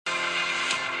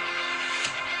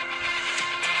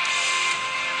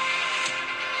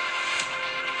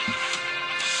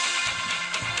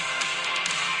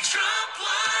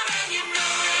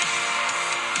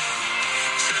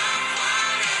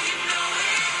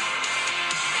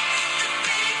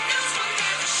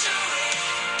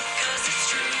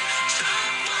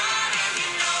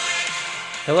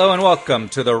Hello and welcome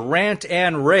to the Rant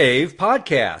and Rave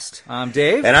podcast. I'm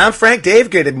Dave. And I'm Frank. Dave,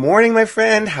 good morning, my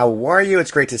friend. How are you?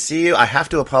 It's great to see you. I have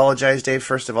to apologize, Dave,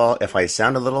 first of all, if I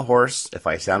sound a little hoarse.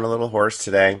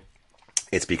 Today,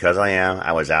 it's because I am.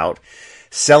 I was out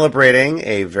celebrating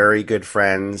a very good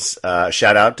friend's,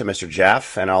 shout out to Mr.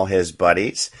 Jeff and all his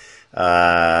buddies,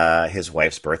 his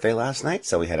wife's birthday last night.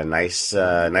 So we had a nice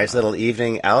little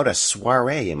evening out, a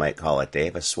soiree, you might call it,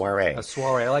 Dave, a soiree. A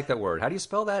soiree, I like that word. How do you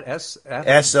spell that?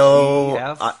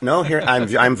 S-O... no, here,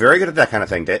 I'm very good at that kind of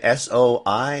thing, Dave.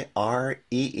 S-O-I-R-E-E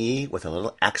with a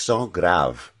little accent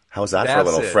grave. How's that for a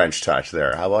little French touch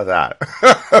there? How about that?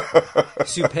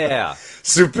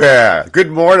 Super.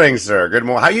 Good morning, sir. Good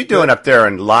morning. How you doing up there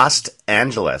in Los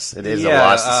Angeles? It is a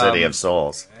lost city of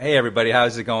souls. Hey, everybody.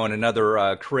 How's it going?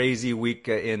 Another crazy week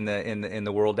in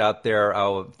the world out there.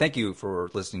 Thank you for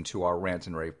listening to our Rant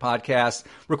and Rave podcast.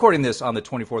 Recording this on the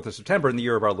 24th of September in the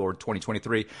year of our Lord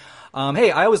 2023.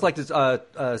 Hey, I always like to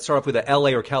start off with a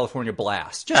LA or California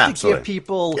blast, just to give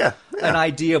people an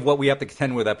idea of what we have to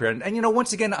contend with up here. And you know,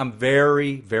 once again, I'm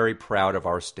very, very proud of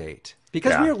our state.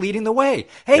 Because we are leading the way.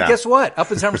 Hey, guess what? Up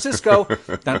in San Francisco,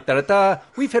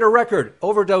 we've hit a record.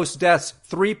 Overdose deaths,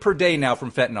 3 per day now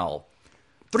from fentanyl.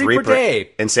 3 per day.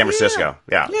 In San Francisco.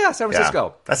 Yeah, San Francisco.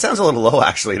 Yeah. That sounds a little low,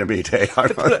 actually, to me, Dave.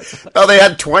 Oh, they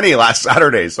had 20 last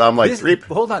Saturday, so I'm like,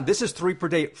 Hold on. This is 3 per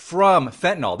day from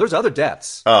fentanyl. There's other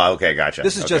deaths. Oh, okay, gotcha.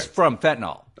 This is just from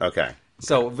fentanyl. Okay.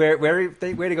 So, way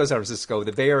to go, San Francisco.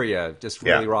 The Bay Area just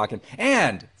really rocking.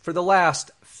 And for the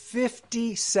last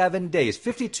 57 days,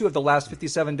 52 of the last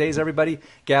 57 days, everybody,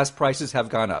 gas prices have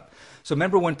gone up. So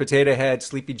remember when Potato Head,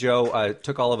 Sleepy Joe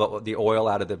took all of the oil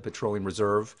out of the petroleum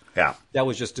reserve? Yeah. That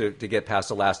was just to get past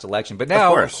the last election. But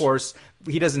now, of course,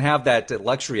 he doesn't have that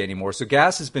luxury anymore. So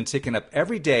gas has been ticking up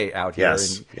every day out here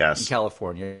in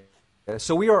California.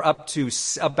 So we are up to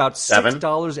about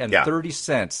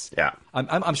 $6.30. Yeah.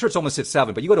 I'm sure it's almost at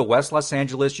 $7. But you go to West Los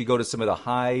Angeles, you go to some of the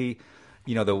high,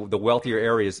 the wealthier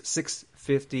areas,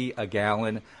 $6.50 a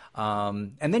gallon.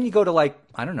 And then you go to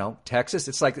Texas.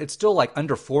 It's still like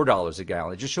under $4 a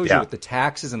gallon. It just shows you what the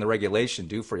taxes and the regulation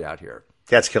do for you out here.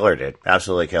 That's killer, dude.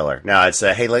 Absolutely killer. Now, it's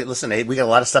hey, listen, we got a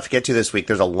lot of stuff to get to this week.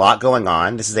 There's a lot going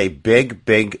on. This is a big,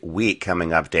 big week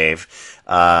coming up, Dave.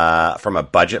 From a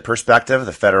budget perspective,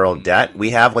 the federal debt,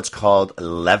 we have what's called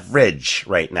leverage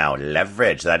right now.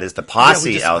 Leverage. That is the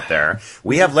posse out there.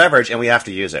 We have leverage and we have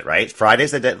to use it, right?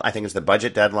 Friday's I think it's the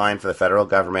budget deadline for the federal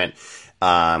government.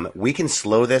 We can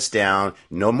slow this down.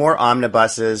 No more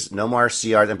omnibuses, no more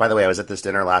CRs. And by the way, I was at this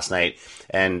dinner last night,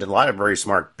 and a lot of very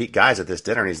smart guys at this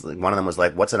dinner. And one of them was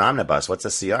like, "What's an omnibus? What's a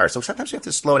CR?" So sometimes you have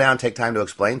to slow down, take time to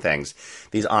explain things.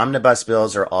 These omnibus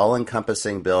bills are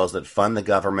all-encompassing bills that fund the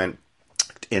government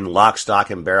in lock, stock,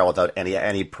 and barrel without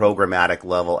any programmatic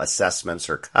level assessments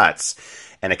or cuts.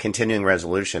 And a continuing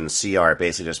resolution, CR,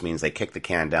 basically just means they kick the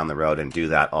can down the road and do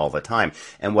that all the time.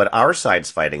 And what our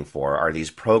side's fighting for are these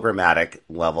programmatic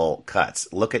level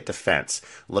cuts. Look at defense.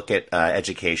 Look at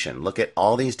education. Look at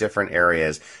all these different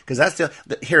areas. Because that's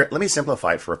here, let me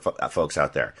simplify it for folks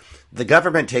out there. The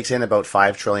government takes in about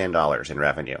 $5 trillion in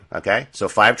revenue, okay? So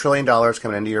 $5 trillion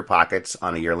coming into your pockets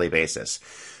on a yearly basis.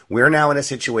 We're now in a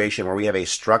situation where we have a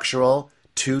structural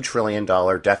 $2 trillion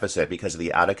deficit because of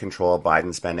the out-of-control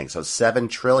Biden spending. So $7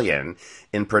 trillion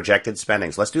in projected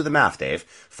spending. So let's do the math, Dave.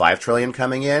 $5 trillion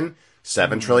coming in,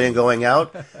 $7 trillion going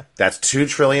out. That's $2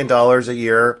 trillion a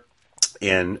year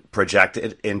in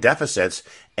projected in deficits,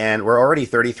 and we're already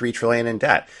 $33 trillion in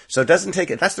debt. So it doesn't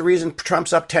take it. That's the reason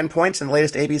Trump's up 10 points in the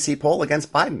latest ABC poll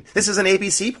against Biden. This is an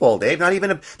ABC poll, Dave.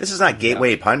 This is not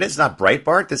Gateway Pundit. It's not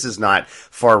Breitbart. This is not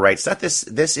far right stuff.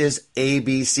 This is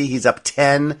ABC. He's up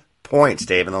 10 points,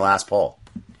 Dave, in the last poll.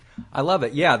 I love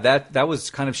it. Yeah, that was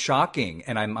kind of shocking,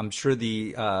 and I'm sure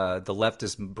the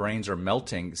leftist brains are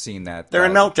melting seeing that. They're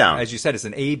in meltdown. As you said, it's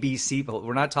an ABC.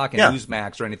 We're not talking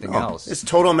Newsmax or anything else. It's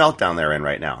total meltdown they're in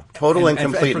right now. Total and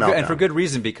complete meltdown. And for good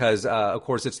reason, because of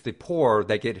course it's the poor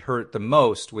that get hurt the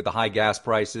most with the high gas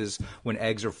prices when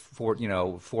eggs are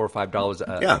 $4 or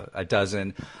 $5 a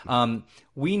dozen.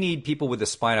 We need people with a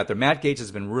spine out there. Matt Gaetz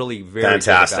has been really very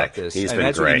fantastic. Good about this. He's been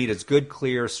that's great. What we need is good,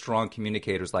 clear, strong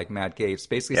communicators like Matt Gaetz,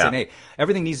 basically saying, hey,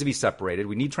 everything needs to be separated.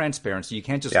 We need transparency. You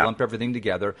can't just lump everything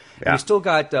together. And we still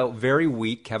got very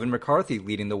weak Kevin McCarthy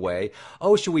leading the way.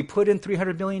 Oh, should we put in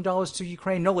 $300 million to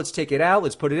Ukraine? No, let's take it out.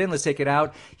 Let's put it in. Let's take it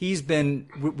out. He's been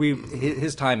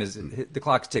his time is the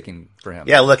clock's ticking for him.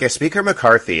 Yeah, look, if Speaker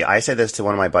McCarthy, I said this to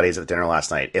one of my buddies at dinner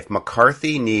last night, if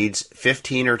McCarthy needs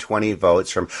 15 or 20 votes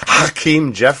from Hakeem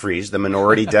Hakeem Jeffries, the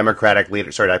minority Democratic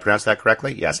leader. Sorry, did I pronounce that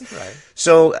correctly? Yes. Right.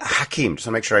 So Hakeem, just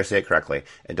to make sure I say it correctly.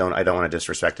 I don't want to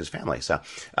disrespect his family. So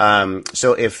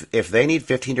if they need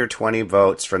 15 or 20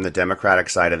 votes from the Democratic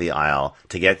side of the aisle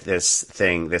to get this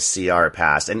CR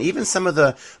passed, and even some of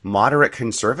the moderate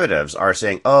conservatives are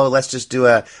saying, oh, let's just do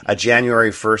a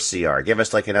January 1st CR. Give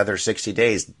us like another 60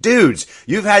 days. Dudes,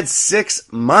 you've had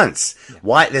 6 months. Yeah.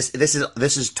 Why? This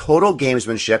is total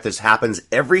gamesmanship. This happens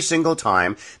every single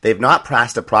time. They've not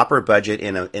passed a proper budget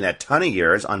in a ton of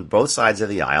years on both sides of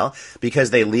the aisle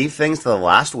because they leave things to the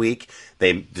last week.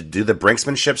 They do the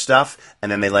brinksmanship stuff,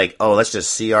 and then they let's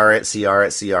just CR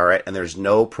it, and there's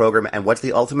no program. And what's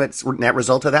the ultimate net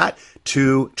result of that?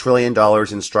 $2 trillion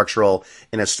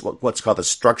in what's called a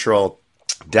structural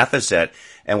deficit.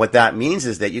 And what that means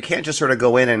is that you can't just sort of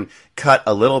go in and cut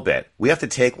a little bit. We have to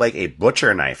take like a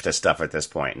butcher knife to stuff at this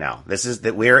point now.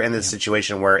 We're in this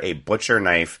situation where a butcher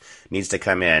knife needs to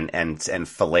come in and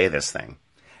fillet this thing.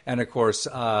 And of course,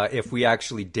 if we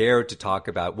actually dare to talk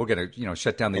about, we're going to,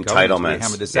 shut down the government,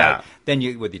 hammer this out. Then then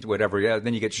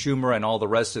you get Schumer and all the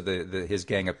rest of his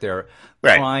gang up there,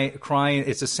 right, crying.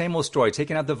 It's the same old story.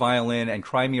 Taking out the violin and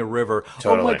cry me a river.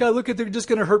 Totally. Oh my God, look at they're just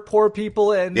going to hurt poor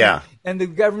people, and the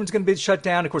government's going to be shut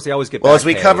down. Of course, they always get. Well, as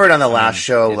we covered on the last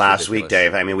show last week,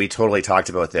 Dave. I mean, we totally talked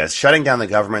about this. Shutting down the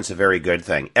government's a very good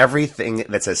thing. Everything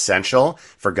that's essential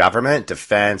for government,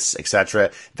 defense, etc.,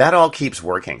 that all keeps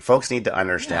working. Folks need to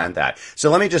understand that.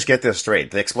 So let me just get this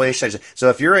straight. The explanation is, so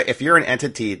if you're an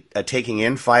entity taking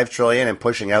in $5 trillion and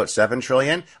pushing out $7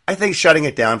 trillion, I think shutting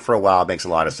it down for a while makes a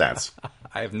lot of sense.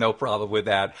 I have no problem with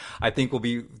that. I think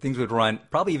things would run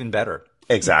probably even better.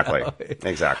 Exactly.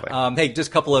 Exactly. Hey, just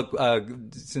a couple of,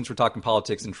 since we're talking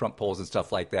politics and Trump polls and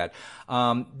stuff like that,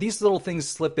 these little things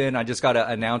slip in. I just got to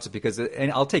announce it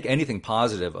and I'll take anything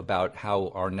positive about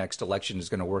how our next election is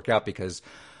going to work out, because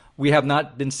we have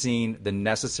not been seeing the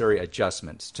necessary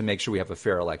adjustments to make sure we have a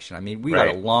fair election. I mean, we got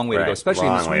a long way to go, especially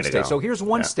in the swing states. So here's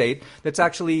one state that's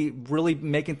actually really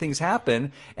making things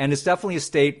happen, and it's definitely a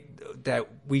state that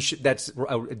that's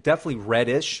definitely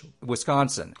reddish,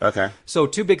 Wisconsin. Okay. So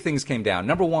two big things came down.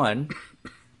 Number one,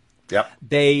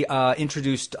 they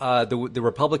introduced the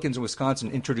Republicans in Wisconsin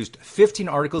introduced 15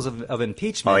 articles of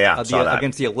impeachment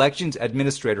against the elections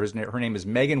administrator. Her name is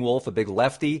Megan Wolf, a big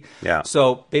lefty. Yeah.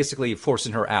 So basically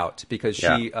forcing her out because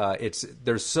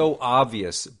there's so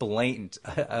obvious, blatant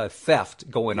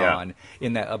theft going on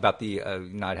in that about the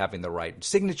not having the right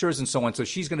signatures and so on. So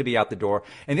she's going to be out the door.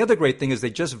 And the other great thing is they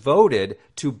just voted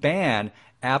to ban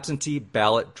absentee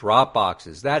ballot drop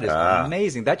boxes. That is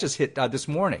amazing. That just hit this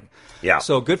morning. Yeah.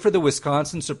 So good for the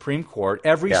Wisconsin Supreme Court.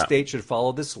 Every state should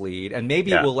follow this lead, and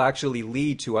maybe it will actually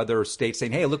lead to other states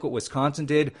saying, "Hey, look what Wisconsin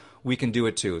did. We can do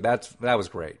it too." That was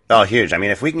great. Oh, huge. I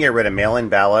mean, if we can get rid of mail-in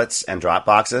ballots and drop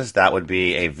boxes, that would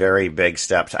be a very big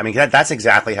step. I mean, that's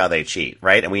exactly how they cheat,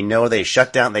 right? And we know they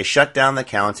shut down the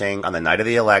counting on the night of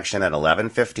the election at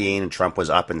 11:15. Trump was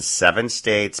up in 7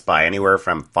 states by anywhere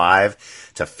from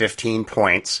 5 to 15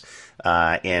 points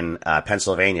in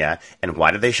Pennsylvania. And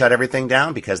why did they shut everything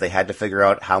down? Because they had to figure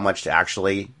out how much to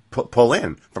actually pull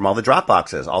in from all the drop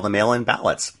boxes, all the mail-in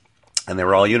ballots. And they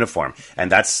were all uniform,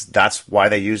 and that's why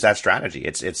they use that strategy.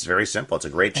 It's very simple. It's a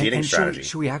great cheating strategy.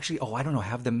 Should we actually? Oh, I don't know.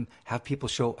 Have people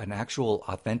show an actual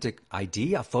authentic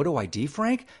ID, a photo ID,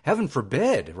 Frank? Heaven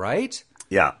forbid, right?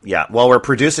 Yeah. Well, we're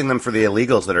producing them for the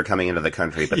illegals that are coming into the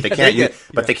country, but they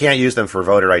can't use them for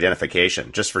voter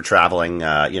identification, just for traveling,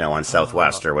 on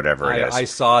Southwest or whatever it is. I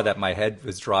saw that. My head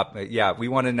was dropped. Yeah, we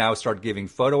want to now start giving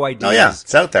photo IDs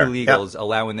it's out there. to illegals,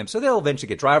 allowing them, so they'll eventually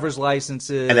get driver's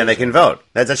licenses, and then they can vote.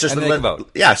 That's just they can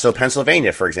vote. Yeah. So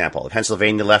Pennsylvania, for example, the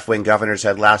Pennsylvania left-wing governor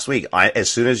said last week, as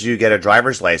soon as you get a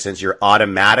driver's license, you're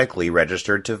automatically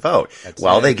registered to vote.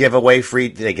 They give away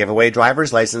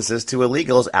driver's licenses to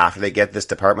illegals after they get this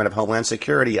Department of Homeland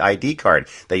Security ID card.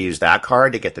 They use that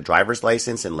card to get the driver's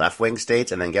license in left-wing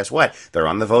states, and then guess what? They're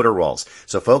on the voter rolls.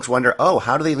 So folks wonder,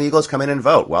 how do the illegals come in and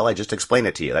vote? Well, I just explained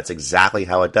it to you. That's exactly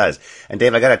how it does. And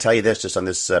Dave, I got to tell you this just on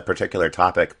this particular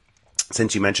topic.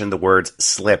 Since you mentioned the words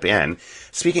slip in,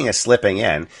 speaking of slipping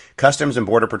in, Customs and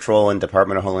Border Patrol and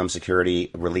Department of Homeland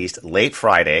Security released late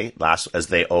Friday, as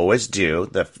they always do,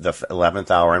 the 11th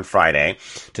hour on Friday,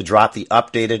 to drop the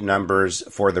updated numbers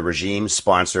for the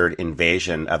regime-sponsored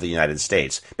invasion of the United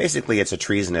States. Basically, it's a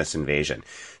treasonous invasion.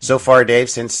 So far, Dave,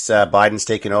 since Biden's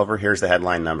taken over, here's the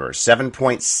headline numbers.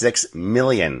 7.6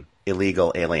 million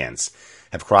illegal aliens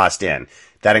have crossed in.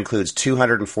 That includes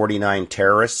 249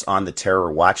 terrorists on the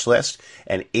terror watch list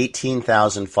and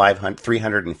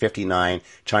 18,359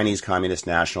 Chinese Communist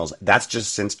nationals. That's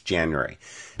just since January.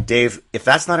 Dave, if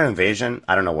that's not an invasion,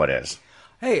 I don't know what is.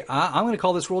 hey, I'm going to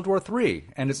call this World War III.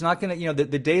 And it's not going to,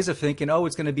 the days of thinking, oh,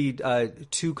 it's going to be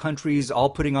two countries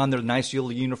all putting on their nice yellow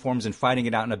uniforms and fighting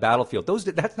it out in a battlefield.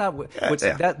 That's not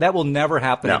that will never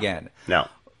happen again. No.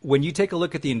 When you take a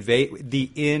look at the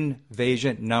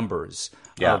invasion numbers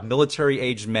of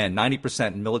military-aged men,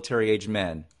 90% military-aged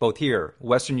men, both here,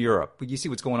 Western Europe. You see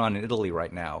what's going on in Italy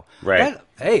right now. Right.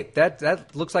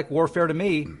 That looks like warfare to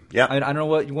me. Yeah. I don't know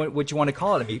what you want to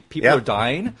call it. I mean, people are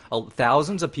dying.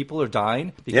 Thousands of people are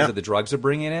dying because of the drugs they're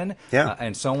bringing in,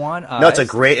 and so on. No, it's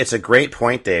a great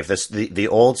point, Dave. The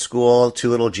old school two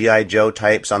little GI Joe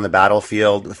types on the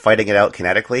battlefield fighting it out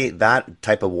kinetically. That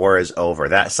type of war is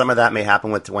over. Some of that may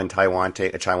happen when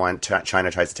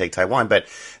China tries to take Taiwan, but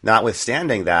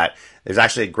notwithstanding that, there's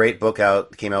actually a great book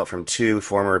came out from two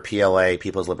former PLA,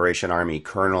 People's Liberation Army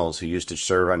colonels who used to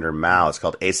serve under Mao. It's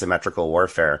called Asymmetrical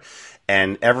Warfare.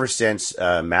 And ever since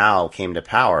Mao came to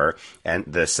power and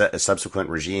the subsequent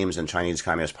regimes in Chinese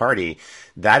Communist Party,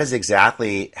 that is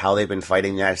exactly how they've been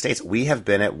fighting the United States. We have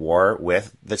been at war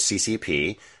with the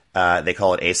CCP. They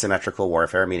call it asymmetrical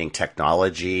warfare, meaning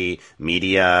technology,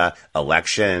 media,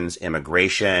 elections,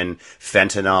 immigration,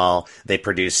 fentanyl. They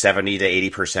produce 70 to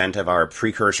 80% of our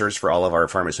precursors for all of our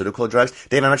pharmaceutical drugs.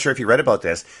 Dave, I'm not sure if you read about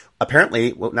this.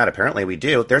 Not apparently, we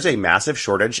do. There's a massive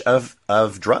shortage of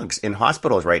drugs in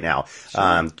hospitals right now.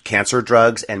 Sure. Cancer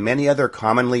drugs and many other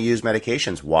commonly used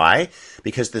medications. Why?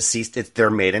 Because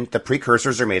the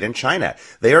precursors are made in China.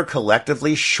 They are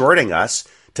collectively shorting us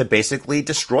to basically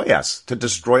destroy us, to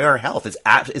destroy our health.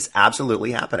 It's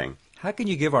absolutely happening. How can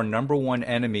you give our number one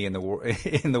enemy in the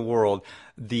world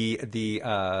the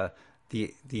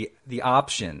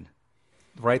option,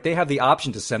 right? They have the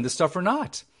option to send this stuff or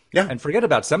not. Yeah. And forget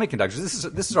about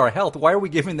semiconductors. This is our health. Why are we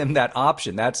giving them that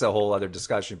option? That's a whole other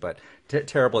discussion, but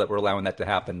terrible that we're allowing that to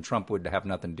happen. Trump would have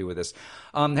nothing to do with this.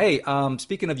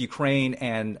 Speaking of Ukraine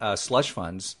and slush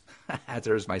funds,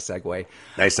 there's my segue.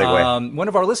 Nice segue. One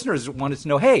of our listeners wanted to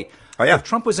know, if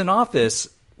Trump was in office,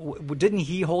 didn't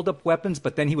he hold up weapons,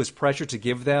 but then he was pressured to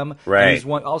give them? Right. And he's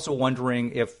also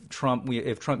wondering if Trump,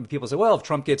 people say, well, if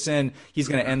Trump gets in, he's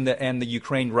going to end the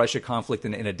Ukraine-Russia conflict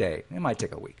in a day. It might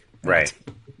take a week. Right.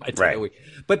 Might take a week.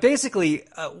 But basically,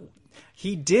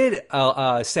 he did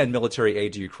send military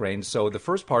aid to Ukraine. So the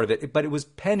first part of it, but it was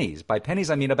pennies. By pennies,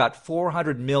 I mean about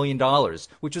 $400 million,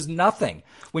 which is nothing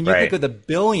when you think of the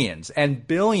billions and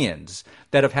billions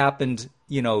that have happened,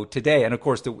 today. And of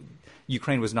course,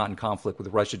 Ukraine was not in conflict with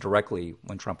Russia directly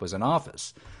when Trump was in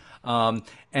office.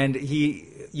 And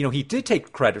he did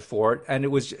take credit for it, and it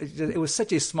was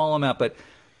such a small amount. But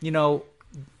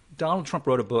Donald Trump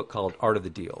wrote a book called Art of the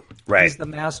Deal. Right. He's the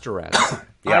master at it.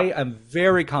 I am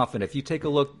very confident. If you take a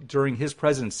look during his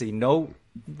presidency,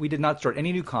 we did not start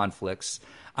any new conflicts.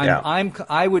 I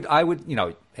would,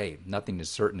 nothing is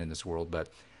certain in this world, but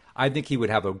I think he would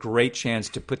have a great chance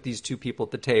to put these two people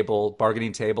at the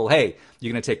bargaining table. Hey,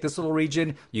 you're going to take this little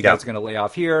region. You guys are going to lay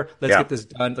off here. Let's get this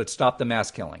done. Let's stop the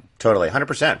mass killing. Totally,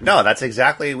 100%. No, that's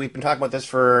exactly. We've been talking about this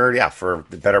for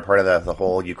the better part of the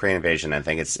whole Ukraine invasion. I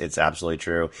think it's absolutely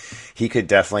true. He could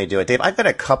definitely do it. Dave, I've got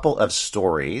a couple of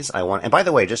stories I want. And by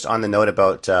the way, just on the note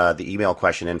about the email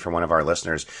question in from one of our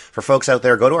listeners, for folks out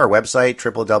there, go to our website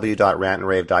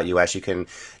www.rantandrave.us. You can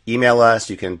email us.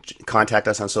 You can contact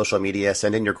us on social media.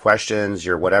 Send in your questions,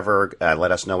 your whatever.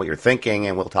 Let us know what you're thinking,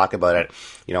 and we'll talk about it,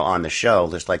 on the show,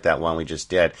 just like that one we just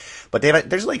did. But Dave,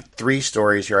 there's like 3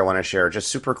 stories here I want to share just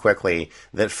super quickly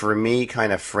that for me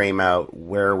kind of frame out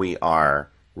where we are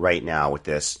right now with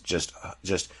this just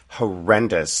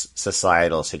horrendous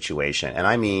societal situation. And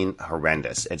I mean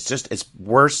horrendous. It's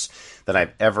worse than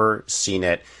I've ever seen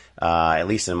it, at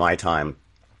least in my time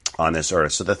on this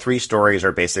earth. So the 3 stories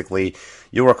are basically,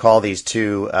 you'll recall these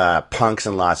 2 punks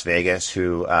in Las Vegas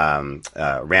who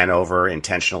ran over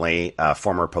intentionally a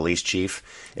former police chief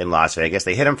in Las Vegas.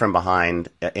 They hit him from behind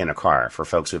in a car, for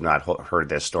folks who have not heard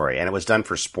this story. And it was done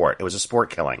for sport. It was a sport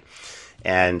killing.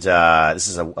 And this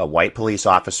is a white police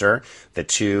officer. The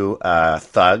 2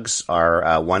 thugs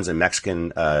are, one's a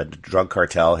Mexican drug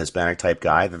cartel, Hispanic type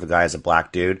guy. The other guy is a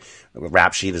black dude,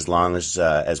 rap sheet as long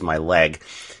as my leg.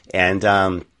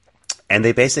 And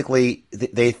they basically,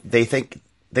 they think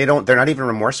they're not even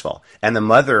remorseful. And the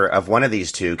mother of one of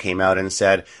these 2 came out and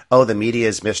said, "Oh, the media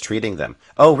is mistreating them."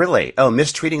 Oh, really? Oh,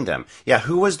 mistreating them. Yeah.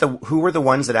 Who were the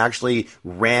ones that actually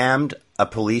rammed a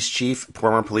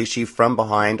former police chief from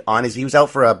behind he was out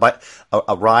for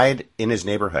a ride in his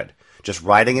neighborhood, just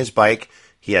riding his bike.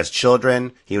 He has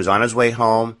children. He was on his way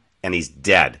home. And he's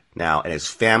dead now, and his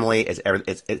family is.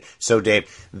 So,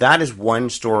 Dave, that is one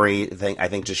story that I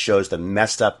think just shows the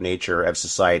messed up nature of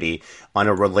society. On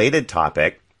a related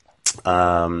topic,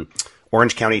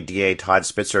 Orange County DA Todd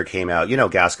Spitzer came out. You know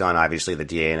Gascon, obviously the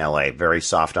DA in LA, very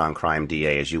soft on crime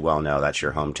DA, as you well know. That's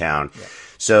your hometown. Yeah.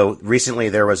 So recently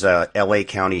there was a LA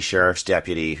County Sheriff's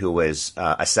deputy who was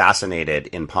assassinated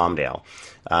in Palmdale.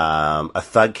 A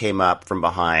thug came up from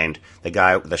behind.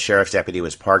 The sheriff's deputy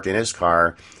was parked in his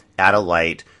car at a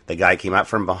light. The guy came up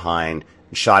from behind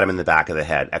and shot him in the back of the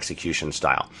head, execution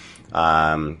style.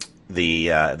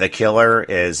 The killer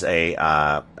is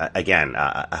a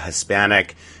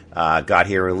Hispanic, got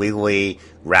here illegally,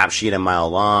 rap sheet a mile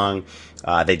long.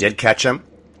 They did catch him.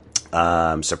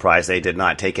 Surprised they did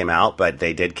not take him out, but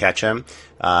they did catch him.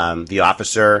 The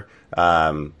officer,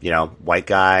 white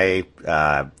guy,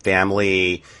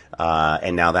 family,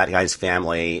 and now that guy's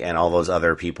family and all those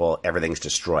other people, everything's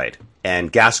destroyed.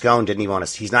 And Gascon didn't even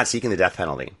he's not seeking the death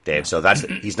penalty, Dave. So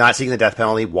he's not seeking the death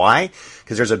penalty. Why?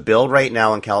 Because there's a bill right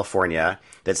now in California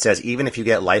that says even if you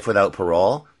get life without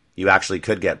parole, you actually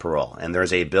could get parole. And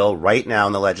there's a bill right now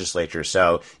in the legislature.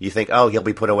 So you think, oh, he'll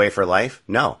be put away for life?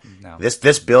 No.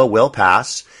 This bill will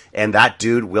pass, and that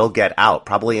dude will get out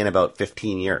probably in about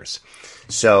 15 years.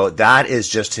 So that is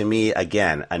just, to me,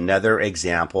 again, another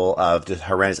example of the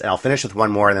horrendous. And I'll finish with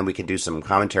one more, and then we can do some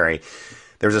commentary.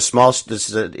 There's small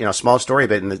story,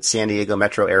 but in the San Diego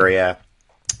metro area,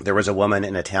 there was a woman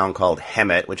in a town called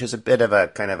Hemet, which is a bit of a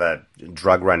kind of a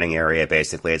drug running area,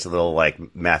 basically. It's a little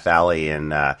like meth alley in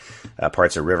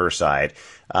parts of Riverside.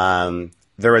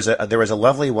 There was a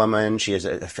lovely woman. She is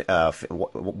a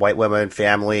white woman,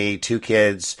 family, 2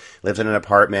 kids, lives in an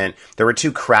apartment. There were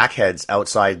 2 crackheads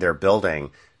outside their building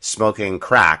smoking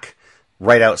crack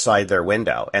right outside their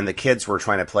window. And the kids were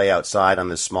trying to play outside on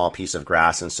this small piece of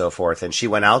grass and so forth. And she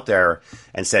went out there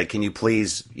and said, can you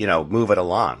please, move it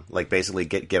along? Like basically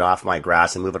get off my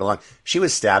grass and move it along. She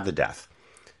was stabbed to death.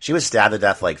 She was stabbed to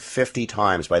death like 50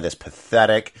 times by this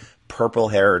pathetic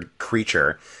purple-haired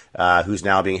creature who's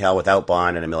now being held without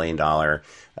bond and $1 million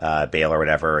bail or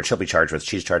whatever. And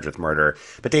she's charged with murder.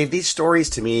 But Dave, these stories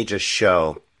to me just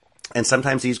show, and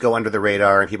sometimes these go under the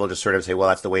radar and people just sort of say, well,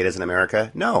 that's the way it is in America.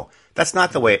 No, that's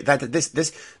not the way.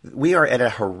 We are at a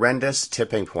horrendous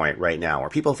tipping point right now where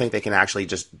people think they can actually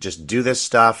just do this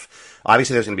stuff.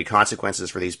 Obviously, there's going to be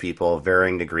consequences for these people,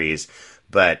 varying degrees.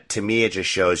 But to me, it just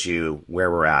shows you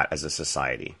where we're at as a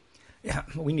society. Yeah,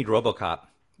 we need RoboCop.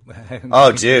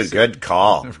 Oh, dude, good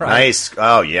call. Right. Nice.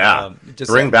 Oh, yeah.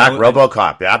 Bring back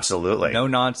RoboCop. Absolutely. No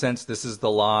nonsense. This is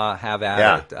the law. Have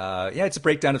at it. It's a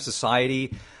breakdown of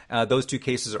society. Those 2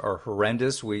 cases are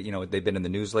horrendous. They've been in the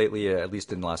news lately, at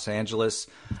least in Los Angeles.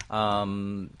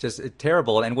 Just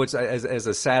terrible. And what's as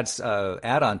a sad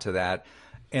add-on to that,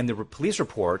 and the police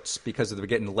reports, because they're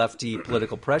getting lefty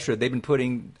political pressure, they've been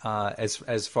putting,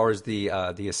 as far as the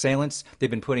assailants,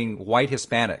 they've been putting white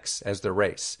Hispanics as their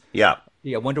race. Yeah.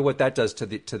 Yeah, I wonder what that does to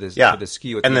the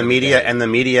skew. And the media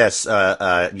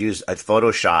use a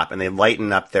Photoshop, and they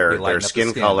lighten up their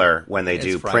skin color when they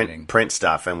do print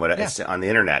stuff and it's on the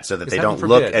internet, so that they don't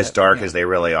look as dark as they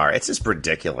really are. It's just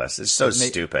ridiculous. It's so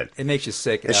stupid. It makes you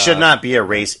sick. It should not be a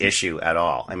race issue at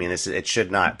all. I mean, it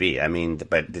should not be. I mean,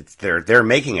 but they're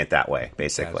making it that way,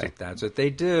 basically. That's what they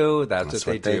do. That's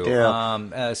what they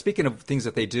do. Speaking of things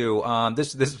that they do,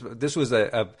 this was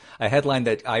a headline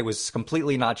that I was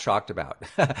completely not shocked about.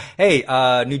 Hey,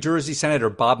 New Jersey Senator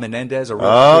Bob Menendez.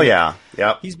 Yeah.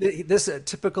 Yep. He's been a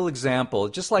typical example,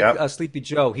 just like Sleepy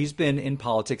Joe. He's been in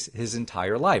politics his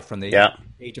entire life, from the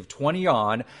age of 20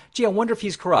 on. Gee, I wonder if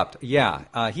he's corrupt.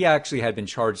 Yeah, he actually had been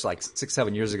charged like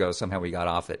 6-7 years ago. Somehow he got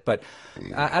off it. But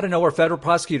out of nowhere, federal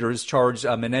prosecutors charged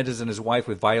Menendez and his wife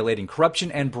with violating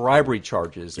corruption and bribery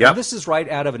charges. Yep. And this is right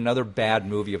out of another bad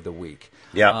movie of the week.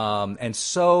 Yeah. And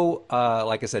so,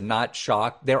 like I said, not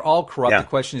shocked. They're all corrupt. The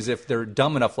question is if they're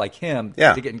dumb enough like him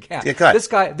to get in cash. This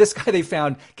guy, they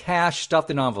found cash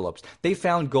stuffed in envelopes. They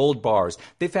found gold bars.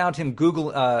 They found him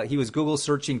he was Google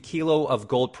searching kilo of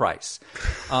gold price.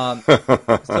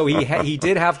 So he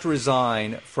did have to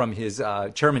resign from his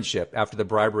chairmanship after the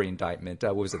bribery indictment.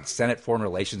 What was it, the Senate Foreign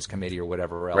Relations Committee or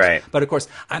whatever else? Right. But of course,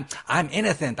 I'm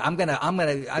innocent. I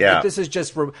think this is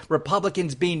just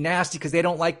Republicans being nasty because they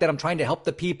don't like that I'm trying to help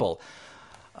the people.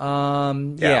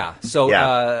 We'll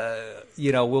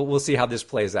see how this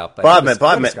plays out. But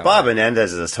Bob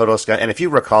Menendez is a total scum. And if you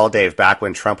recall, Dave, back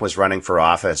when Trump was running for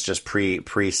office, just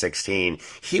pre-16,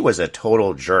 he was a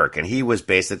total jerk. And he was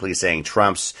basically saying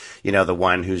Trump's, the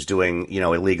one who's doing,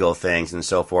 illegal things and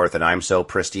so forth. And I'm so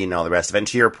pristine and all the rest of it. And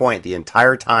to your point, the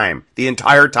entire time he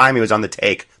was on the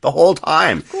take, the whole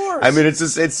time. Of course. I mean, it's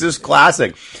just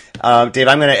classic. Dave,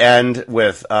 I'm going to end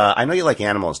with, I know you like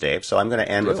animals, Dave, so I'm going to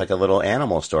end with like a little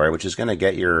animal story, which is going to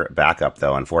get your back up,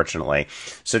 though, unfortunately.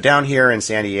 So down here in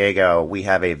San Diego, we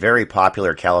have a very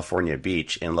popular California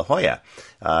beach in La Jolla.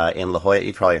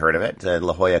 You've probably heard of it,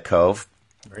 La Jolla Cove.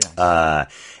 Very nice.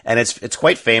 And it's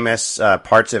quite famous.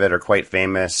 Parts of it are quite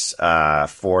famous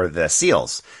for the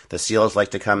seals. The seals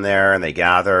like to come there and they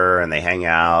gather and they hang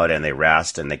out and they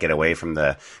rest and they get away from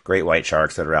the great white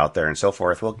sharks that are out there and so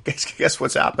forth. Well, guess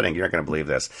what's happening? You're not going to believe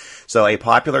this. So a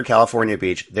popular California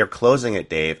beach, they're closing it,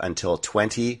 Dave, until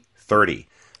 2030.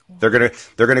 They're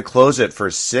gonna close it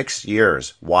for 6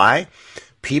 years. Why?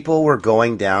 People were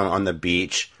going down on the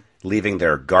beach, leaving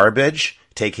their garbage,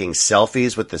 taking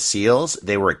selfies with the seals.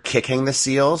 They were kicking the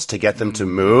seals to get them to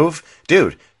move.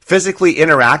 Dude, physically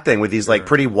interacting with these like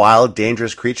pretty wild,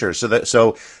 dangerous creatures.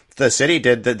 So the city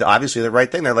did obviously the right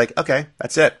thing. They're like, okay,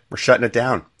 that's it. We're shutting it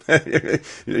down.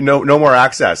 No more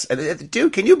access.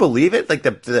 Dude, can you believe it? Like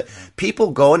the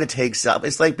people going to take selfies.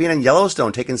 It's like being in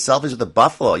Yellowstone taking selfies with a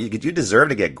buffalo. You deserve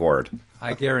to get gored.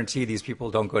 I guarantee these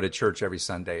people don't go to church every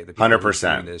Sunday.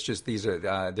 100%. It's just these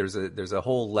are there's a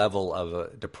whole level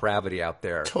of depravity out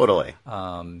there. Totally.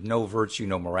 No virtue,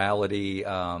 no morality.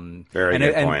 Very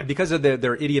good point. And because of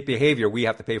their idiot behavior, we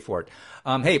have to pay for it.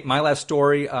 Hey, my last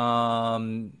story.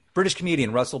 British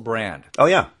comedian Russell Brand. Oh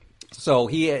yeah. So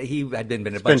he had been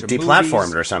in a bunch of movies.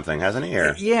 Deplatformed or something, hasn't he?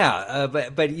 Or? Yeah,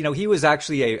 but he was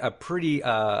actually a pretty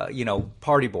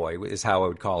party boy is how I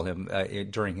would call him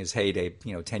during his heyday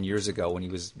 10 years ago when he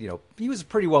was a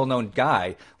pretty well known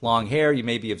guy, long hair. You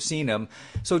maybe have seen him.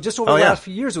 So just over the last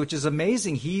few years, which is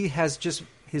amazing, he has just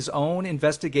his own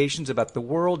investigations about the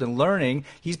world and learning.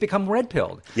 He's become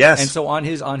red-pilled. Yes. And so on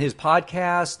his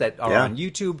podcasts that are on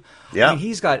YouTube, yeah. I mean,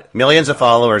 he's got millions of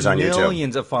followers on YouTube.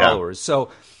 Millions of followers. Yeah.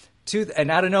 So.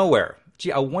 And out of nowhere,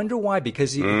 gee, I wonder why.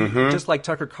 Because he, just like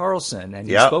Tucker Carlson, and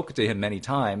you spoke to him many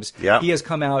times, he has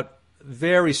come out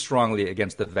very strongly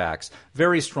against the vax,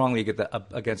 very strongly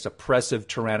against oppressive,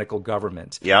 tyrannical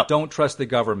government. Don't trust the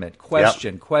government.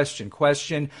 Question.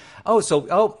 Oh,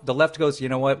 the left goes, you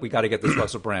know what? We got to get this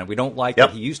Russell Brand. We don't like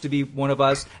that he used to be one of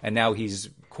us, and now he's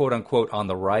quote unquote on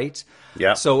the right.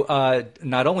 So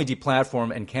not only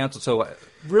deplatform and cancel, so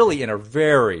really in a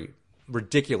very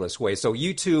ridiculous way. So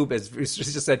YouTube has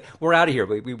just said, we're out of here.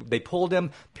 They pulled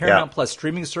him. Paramount Plus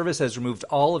streaming service has removed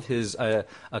all of his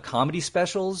comedy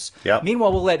specials.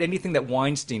 Meanwhile, we'll let anything that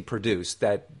Weinstein produced,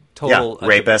 that total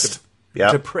rapist.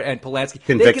 And Polanski,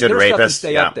 convicted rapist, stuff can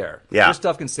stay up there. Their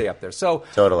stuff can stay up there. So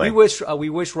totally, we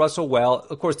wish Russell well.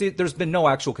 Of course, there's been no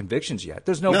actual convictions yet.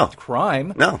 There's no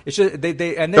crime. No, it's just,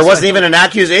 and there wasn't even an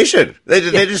accusation. They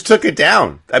just took it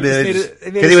down. I mean,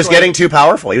 because he was getting too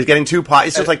powerful. He was getting too.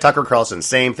 It's just like Tucker Carlson.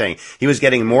 Same thing. He was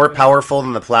getting more powerful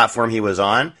than the platform he was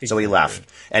on, so he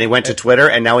left. And he went to Twitter,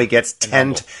 and now he gets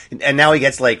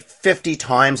like 50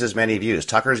 times as many views.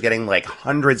 Tucker's getting like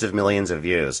hundreds of millions of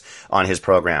views on his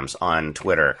programs on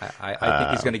Twitter. I think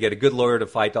he's going to get a good lawyer to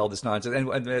fight all this nonsense.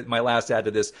 And my last add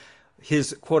to this,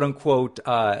 his quote unquote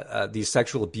these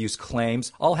sexual abuse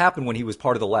claims all happened when he was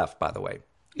part of the left, by the way.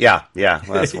 Yeah. Well,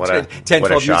 that's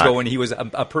 12 years ago when he was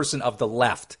a person of the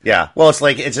left. Yeah. Well,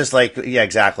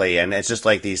 exactly. And it's just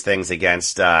like these things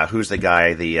against, who's the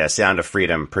guy, the Sound of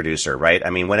Freedom producer, right? I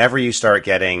mean, whenever you start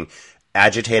getting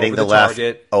agitating the left,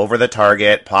 over the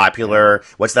target, popular.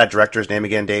 What's that director's name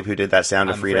again, Dave, who did that Sound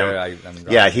of Freedom?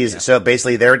 So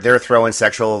basically they're throwing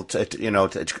sexual,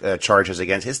 charges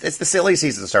against. It's the silly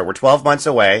season start. We're 12 months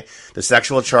away. The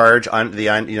sexual charge on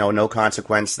no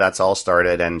consequence. That's all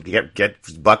started. And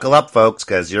buckle up, folks,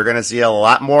 because you're going to see a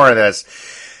lot more of this.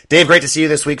 Dave, great to see you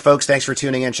this week, folks. Thanks for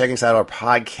tuning in, checking us out our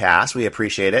podcast. We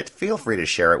appreciate it. Feel free to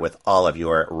share it with all of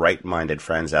your right-minded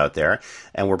friends out there.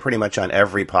 And we're pretty much on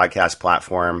every podcast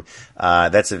platform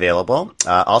that's available.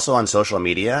 Also on social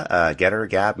media, Getter,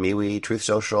 Gab, MeWe, Truth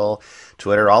Social,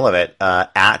 Twitter, all of it.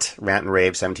 At Rant and Rave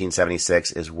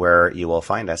 1776 is where you will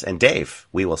find us. And Dave,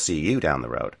 we will see you down the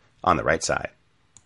road on the right side.